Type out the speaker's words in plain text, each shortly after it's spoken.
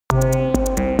Hey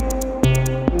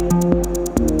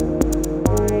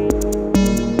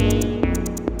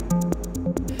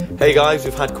guys,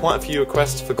 we've had quite a few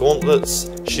requests for gauntlets,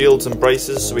 shields and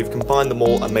braces, so we've combined them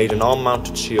all and made an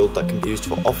arm-mounted shield that can be used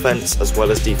for offense as well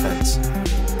as defense.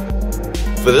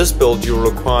 For this build you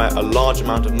will require a large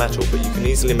amount of metal, but you can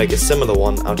easily make a similar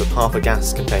one out of half a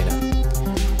gas container.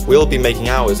 We'll be making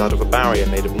ours out of a barrier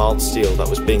made of mild steel that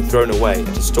was being thrown away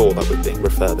at a store that was being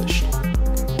refurbished.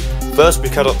 First we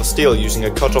cut out the steel using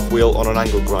a cut-off wheel on an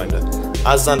angle grinder.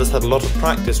 As Xander's had a lot of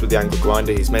practice with the angle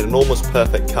grinder, he's made an almost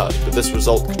perfect cut, but this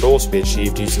result could also be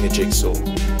achieved using a jigsaw.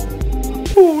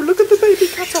 Ooh, look at the baby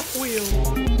cut-off wheel!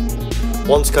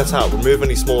 Once cut out, remove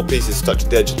any small pieces stuck to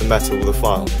the edge of the metal with a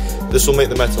file. This will make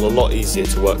the metal a lot easier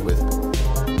to work with.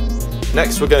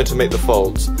 Next we're going to make the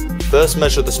folds. First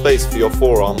measure the space for your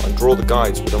forearm and draw the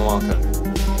guides with a marker.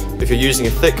 If you're using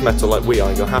a thick metal like we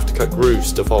are, you'll have to cut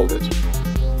grooves to fold it.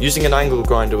 Using an angle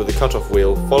grinder with a cut-off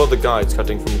wheel, follow the guides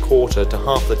cutting from 1/4 to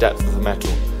half the depth of the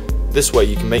metal. This way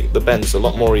you can make the bends a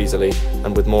lot more easily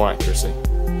and with more accuracy.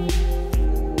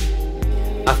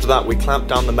 After that we clamped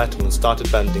down the metal and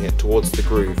started bending it towards the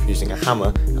groove using a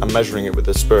hammer and measuring it with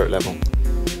a spirit level.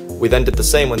 We then did the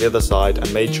same on the other side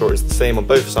and made sure it's the same on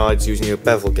both sides using a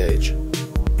bevel gauge.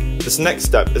 This next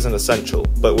step isn't essential,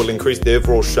 but will increase the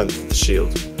overall strength of the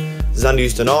shield. Xander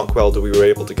used an arc welder we were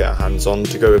able to get our hands on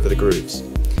to go over the grooves.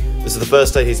 This is the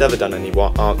first day he's ever done any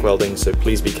arc welding, so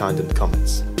please be kind in the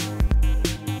comments.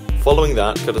 Following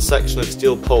that, cut a section of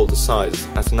steel pole to size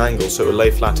at an angle so it will lay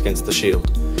flat against the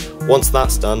shield. Once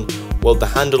that's done, weld the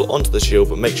handle onto the shield,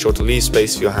 but make sure to leave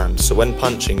space for your hand, so when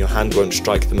punching your hand won't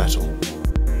strike the metal.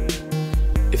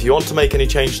 If you want to make any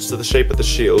changes to the shape of the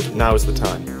shield, now is the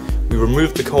time. We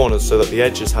removed the corners so that the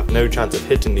edges have no chance of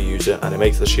hitting the user and it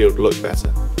makes the shield look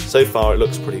better. So far it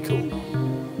looks pretty cool.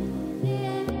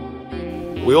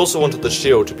 We also wanted the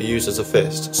shield to be used as a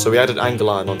fist, so we added angle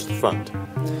iron onto the front.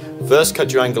 First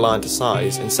cut your angle iron to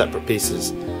size in separate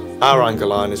pieces. Our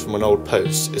angle iron is from an old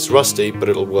post. It's rusty, but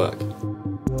it'll work.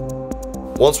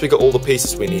 Once we got all the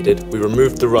pieces we needed, we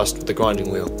removed the rust with the grinding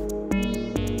wheel.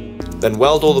 Then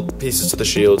weld all the pieces to the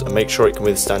shield and make sure it can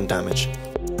withstand damage.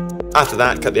 After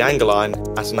that, cut the angle iron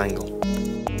at an angle.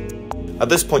 At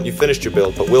this point you've finished your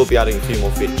build, but we'll be adding a few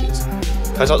more features.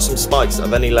 Cut out some spikes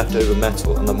of any leftover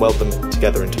metal and then weld them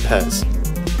together into pairs.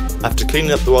 After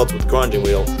cleaning up the welds with the grinding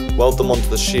wheel, weld them onto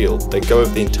the shield, then go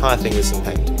over the entire thing with some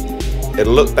paint.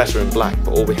 It'll look better in black,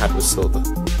 but all we had was silver.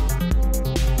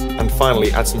 And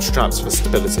finally, add some straps for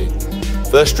stability.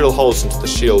 First drill holes into the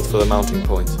shield for the mounting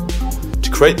point. To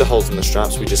create the holes in the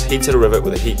straps, we just heated a rivet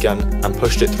with a heat gun and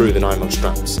pushed it through the nylon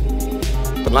straps.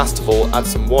 But last of all, add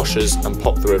some washers and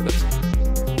pop the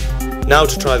rivet. Now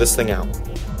to try this thing out.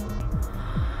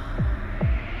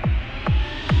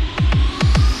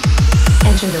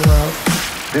 Enter the world.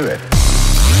 Do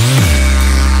it.